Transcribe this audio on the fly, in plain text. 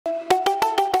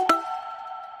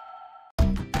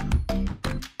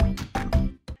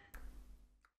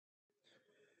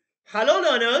Hello,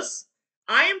 learners.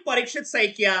 I am Parikshit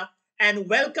Saikia and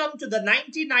welcome to the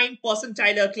 99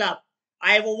 Percentile Club.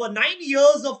 I have over 9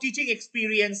 years of teaching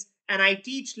experience and I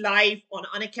teach live on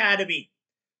Unacademy.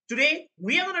 Today,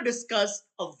 we are going to discuss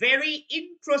a very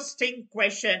interesting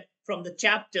question from the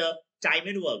chapter Time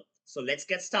and Work. So let's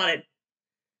get started.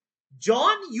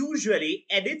 John usually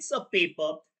edits a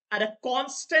paper at a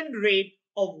constant rate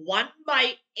of 1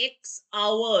 by x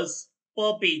hours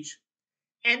per page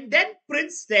and then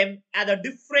prints them at a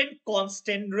different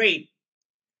constant rate.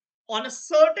 On a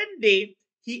certain day,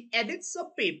 he edits a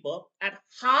paper at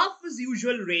half his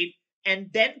usual rate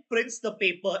and then prints the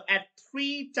paper at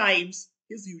 3 times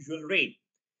his usual rate.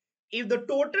 If the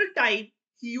total time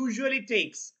he usually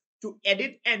takes to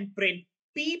edit and print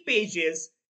P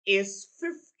pages is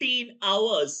 15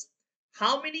 hours,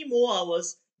 how many more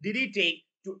hours did he take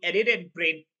to edit and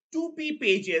print 2P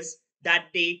pages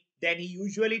that day than he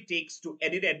usually takes to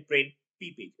edit and print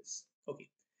P pages? Okay.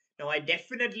 Now I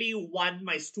definitely want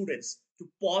my students to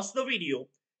pause the video,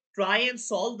 try and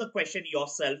solve the question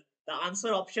yourself. The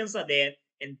answer options are there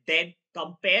and then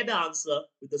compare the answer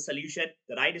with the solution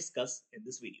that I discussed in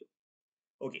this video.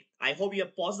 Okay, I hope you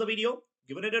have paused the video,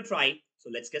 given it a try.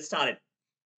 So let's get started.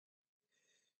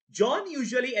 John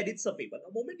usually edits a paper.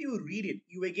 The moment you read it,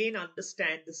 you again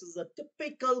understand this is a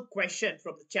typical question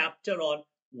from the chapter on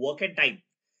work and time.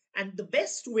 And the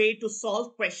best way to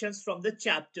solve questions from the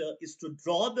chapter is to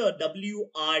draw the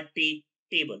WRT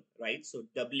table, right? So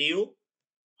W,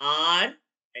 R, and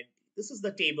T. This is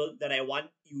the table that I want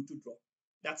you to draw.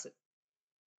 That's it,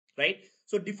 right?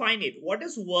 So define it. What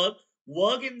is work?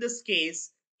 Work in this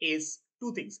case is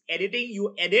two things. Editing,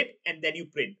 you edit and then you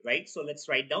print, right? So let's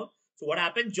write down. So what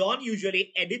happened? John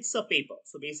usually edits a paper.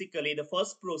 So basically the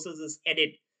first process is edit.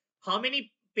 How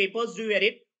many papers do you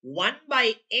edit? 1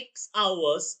 by X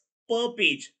hours per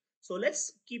page. So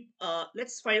let's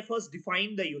first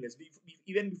define the units.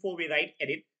 Even before we write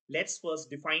edit, let's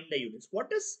first define the units.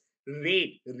 What is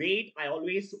rate? Rate, I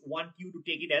always want you to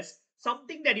take it as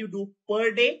something that you do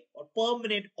per day or per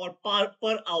minute or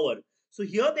per hour. So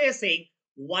here they are saying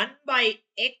 1 by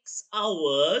X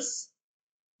hours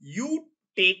you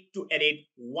take to edit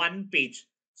one page.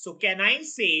 So can I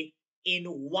say in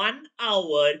 1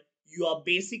 hour you are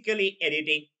basically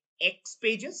editing X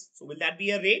pages? So will that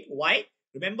be a rate? Why?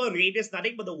 Remember, rate is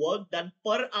nothing but the work done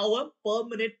per hour, per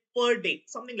minute, per day,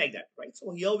 something like that, right?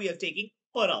 So here we are taking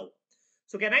per hour.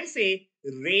 So can I say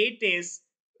rate is,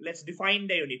 let's define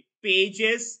the unit,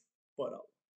 pages per hour.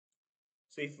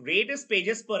 So if rate is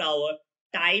pages per hour,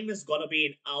 time is going to be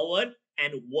in hour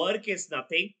and work is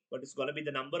nothing, but it's going to be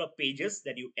the number of pages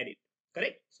that you edit.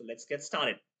 Correct? So let's get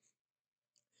started.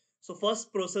 So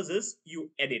first process is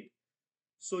you edit.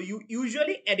 So you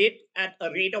usually edit at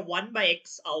a rate of 1 by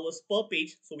X hours per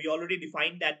page. So we already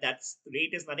defined that that's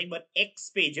rate is nothing but X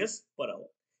pages per hour.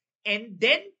 And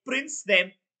then prints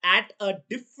them at a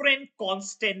different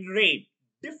constant rate.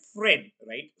 Different,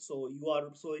 right? So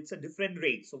it's a different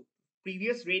rate. So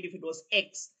previous rate, if it was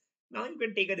X, now you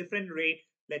can take a different rate,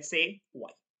 let's say Y.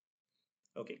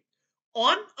 Okay.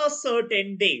 On a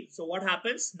certain day. So what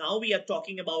happens? Now we are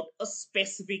talking about a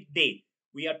specific day.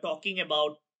 We are talking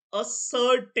about a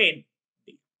certain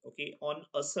day. Okay. On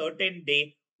a certain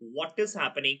day, what is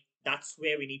happening? That's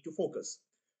where we need to focus.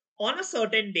 On a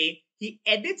certain day, he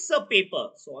edits a paper.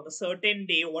 So on a certain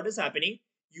day, what is happening?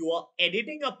 You are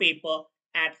editing a paper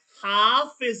at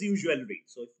half his usual rate.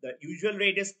 So if the usual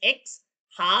rate is X,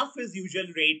 half his usual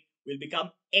rate will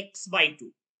become X by 2.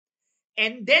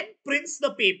 And then prints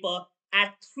the paper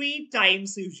at 3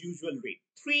 times his usual rate.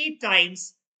 3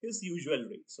 times his usual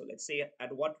rate. So let's say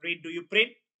at what rate do you print?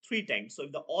 3 times. So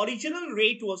if the original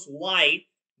rate was Y,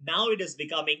 now it is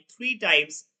becoming 3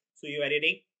 times. So you're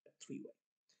editing 3Y.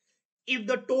 If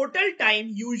the total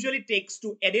time usually takes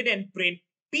to edit and print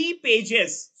P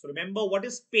pages, so remember what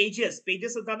is pages?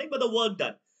 Pages is nothing but the work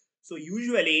done. So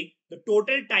usually the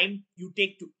total time you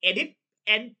take to edit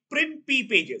and print P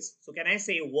pages. So can I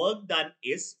say work done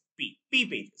is P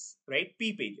pages, right?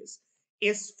 P pages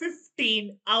is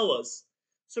 15 hours.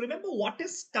 So remember what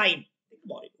is time? Think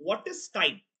about it. What is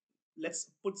time?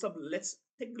 Let's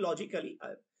think logically.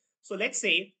 So let's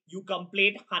say you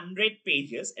complete 100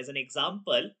 pages as an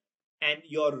example and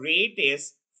your rate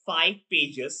is 5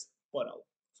 pages per hour.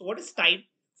 So what is time?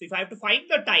 So if I have to find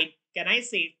the time, can I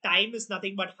say time is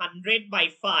nothing but 100 by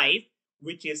 5,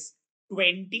 which is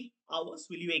 20 hours?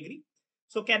 Will you agree?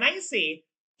 So can I say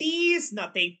T is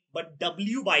nothing but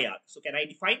W by R? So can I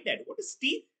define that? What is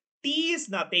T? T is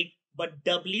nothing but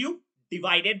W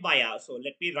divided by R. So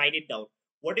let me write it down.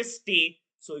 What is T?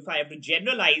 So if I have to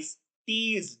generalize,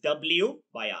 T is W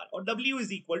by R, or W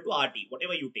is equal to RT,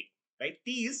 whatever you take. right?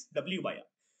 T is W by R.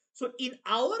 So in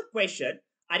our question,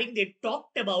 I think they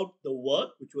talked about the work,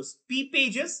 which was P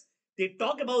pages. They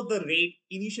talk about the rate.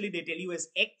 Initially, they tell you as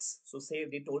X. So say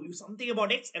they told you something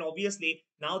about X, and obviously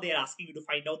now they're asking you to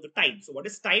find out the time. So what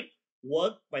is time?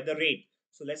 Work by the rate.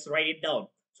 So let's write it down.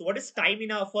 So what is time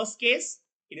in our first case?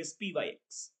 It is P by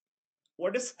X.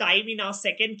 What is time in our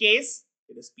second case?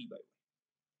 It is P by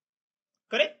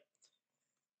Y. Correct?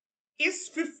 Is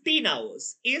 15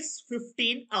 hours. Is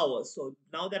 15 hours. So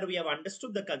now that we have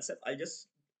understood the concept, I'll just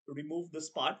remove this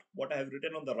part. What I have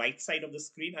written on the right side of the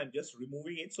screen, I'm just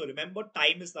removing it. So remember,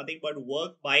 time is nothing but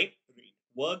work by rate.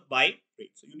 Work by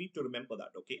rate. So you need to remember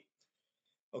that, okay?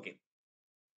 Okay.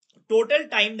 Total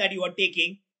time that you are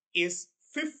taking is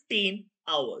 15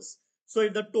 hours. So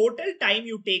if the total time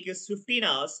you take is 15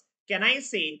 hours, can I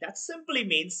say that simply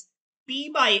means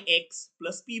P by X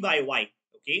plus P by Y,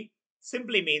 okay?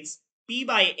 Simply means P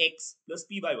by X plus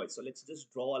P by Y. So let's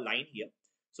just draw a line here.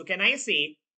 So can I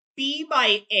say P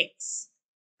by X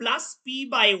plus P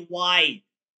by Y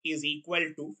is equal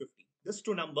to 15? These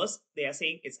two numbers, they are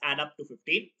saying it's add up to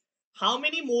 15. How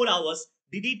many more hours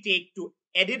did it take to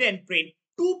edit and print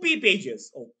 2P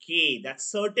pages? Okay,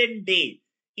 that's certain day.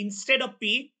 Instead of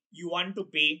P, you want to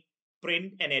pay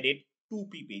print and edit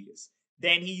 2P pages.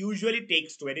 Then he usually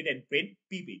takes to edit and print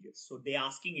P pages. So they're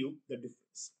asking you the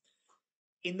difference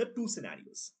in the two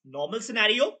scenarios, normal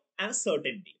scenario and a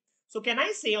certain day. So can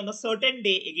I say on a certain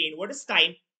day, again, what is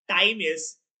time? Time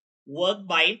is work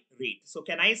by rate. So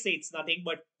can I say it's nothing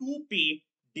but 2P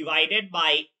divided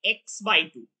by X by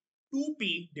 2.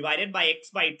 2P divided by X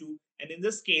by 2. And in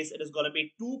this case, it is going to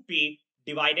be 2P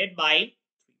divided by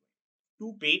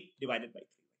 3. 2P divided by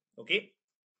 3. Okay.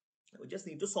 We just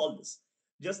need to solve this.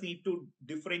 Just need to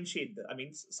differentiate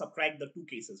subtract the two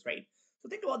cases, right? So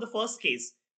think about the first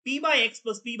case. P by X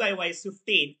plus P by Y is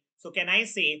 15. So can I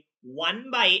say 1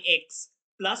 by X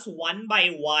plus 1 by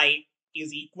Y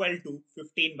is equal to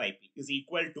 15 by P, is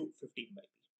equal to 15 by P.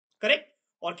 Correct?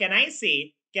 Or can I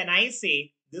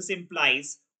say this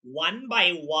implies 1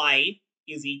 by Y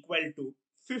is equal to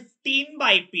 15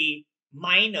 by P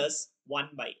minus 1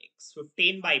 by X.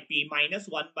 15 by P minus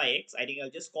 1 by X. I think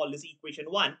I'll just call this equation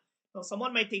 1. Now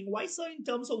someone might think, why sir in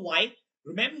terms of Y?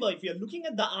 Remember, if you're looking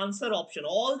at the answer option,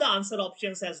 all the answer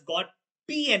options has got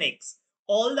P and X.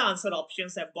 All the answer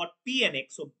options have got P and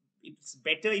X. So it's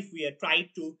better if we are trying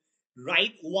to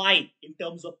write Y in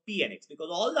terms of P and X, because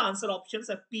all the answer options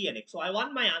have P and X. So I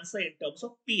want my answer in terms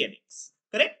of P and X.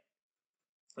 Correct?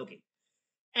 Okay.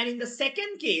 And in the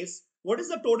second case, what is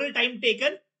the total time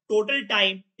taken? Total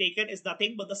time taken is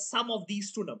nothing but the sum of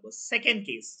these two numbers. Second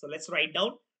case. So let's write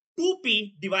down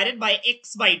 2P divided by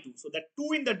X by 2. So the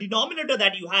 2 in the denominator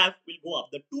that you have will go up.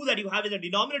 The 2 that you have in the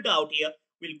denominator out here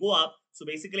will go up. So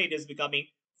basically it is becoming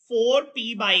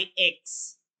 4P by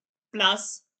X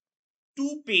plus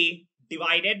 2P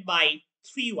divided by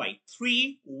 3Y.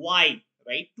 3Y,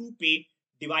 right? 2P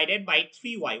divided by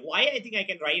 3Y. Y, I think I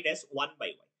can write it as 1 by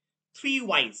Y.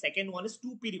 3Y. Second one is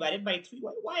 2P divided by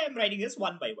 3Y. Why I'm writing this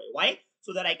 1 by Y? Why?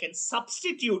 So that I can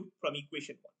substitute from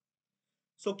equation 1.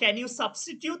 So can you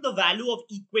substitute the value of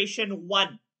equation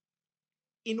 1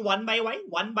 in 1 by Y?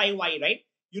 1 by Y, right?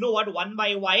 You know what? 1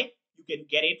 by Y, you can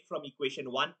get it from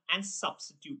equation 1 and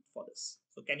substitute for this.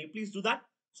 So can you please do that?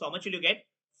 So how much will you get?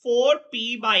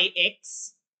 4P by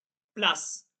X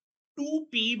plus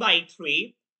 2P by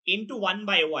 3 into 1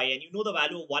 by Y. And you know the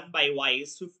value of 1 by Y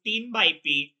is 15 by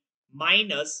P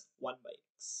minus 1 by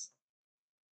X.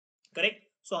 Correct?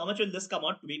 So how much will this come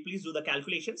out to be? Please do the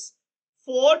calculations.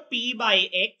 4P by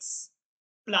X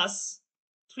plus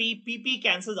 3PP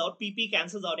cancels out, PP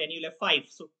cancels out, and you'll have 5.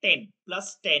 So 10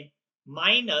 plus 10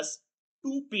 minus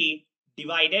 2P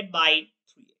divided by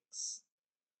 3X.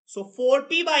 So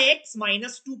 4P by X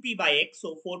minus 2P by X.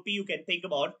 So 4P you can think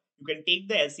about, you can take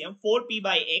the LCM. 4P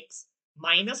by X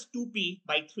minus 2P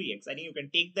by 3X. I think you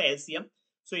can take the LCM.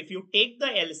 So if you take the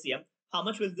LCM, how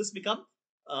much will this become?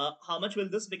 How much will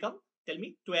this become? Tell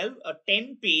me.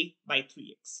 10P by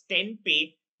 3X.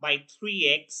 10P by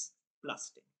 3X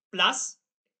plus 10. Plus,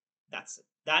 that's it.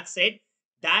 That's it.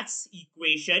 That's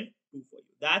equation 2 for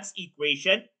you. That's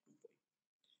equation 2 for you.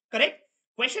 Correct?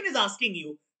 Question is asking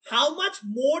you, how much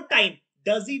more time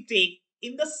does it take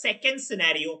in the second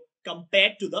scenario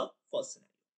compared to the first scenario?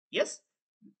 Yes?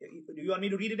 Do you want me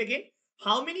to read it again?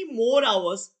 How many more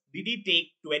hours did it take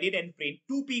to edit and print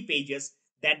 2P pages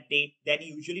that day than it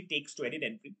usually takes to edit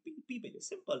and print P pages?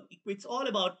 Simple. It's all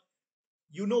about,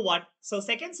 you know what? So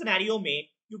second scenario may,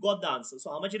 you got the answer.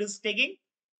 So how much it is taking?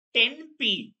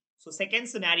 10P. So second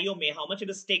scenario may, how much it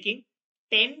is taking?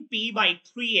 10P by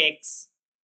 3X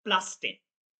plus 10.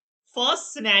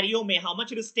 First scenario may, how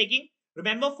much it is taking?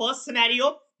 Remember first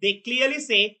scenario, they clearly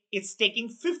say it's taking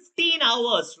 15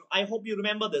 hours. I hope you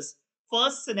remember this.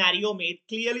 First scenario made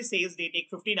clearly says they take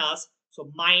 15 hours.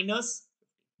 So minus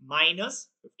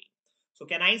 15. So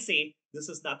can I say this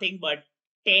is nothing but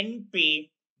 10 pay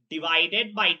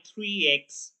divided by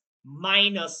 3x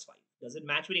minus 5. Does it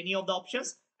match with any of the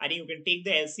options? I think you can take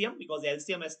the LCM because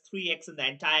LCM has 3x in the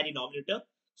entire denominator.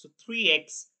 So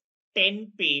 3x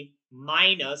 10p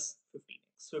minus 15x.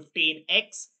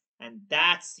 15x, and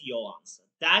that's your answer.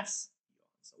 That's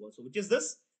your answer. So which is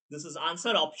this? This is answer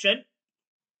option.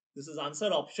 This is answer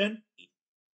option A.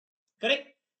 Correct?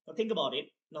 Now think about it.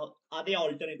 Now, are there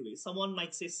alternate ways? Someone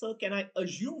might say, sir, can I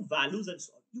assume values and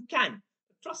so on? You can.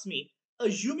 Trust me,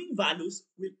 assuming values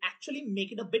will actually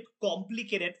make it a bit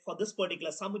complicated for this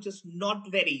particular sum, which is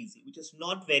not very easy,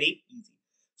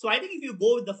 So I think if you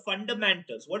go with the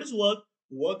fundamentals, what is work?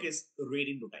 Work is rate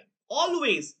into time.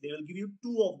 Always they will give you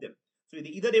two of them. So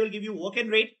either they will give you work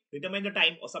and rate, determine the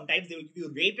time, or sometimes they will give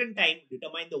you rate and time,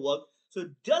 determine the work. So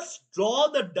just draw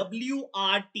the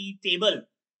WRT table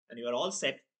and you are all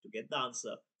set to get the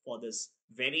answer for this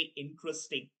very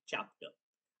interesting chapter.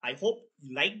 I hope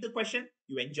you liked the question,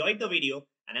 you enjoyed the video,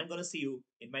 and I'm going to see you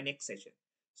in my next session.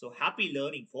 So happy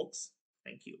learning, folks.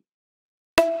 Thank you.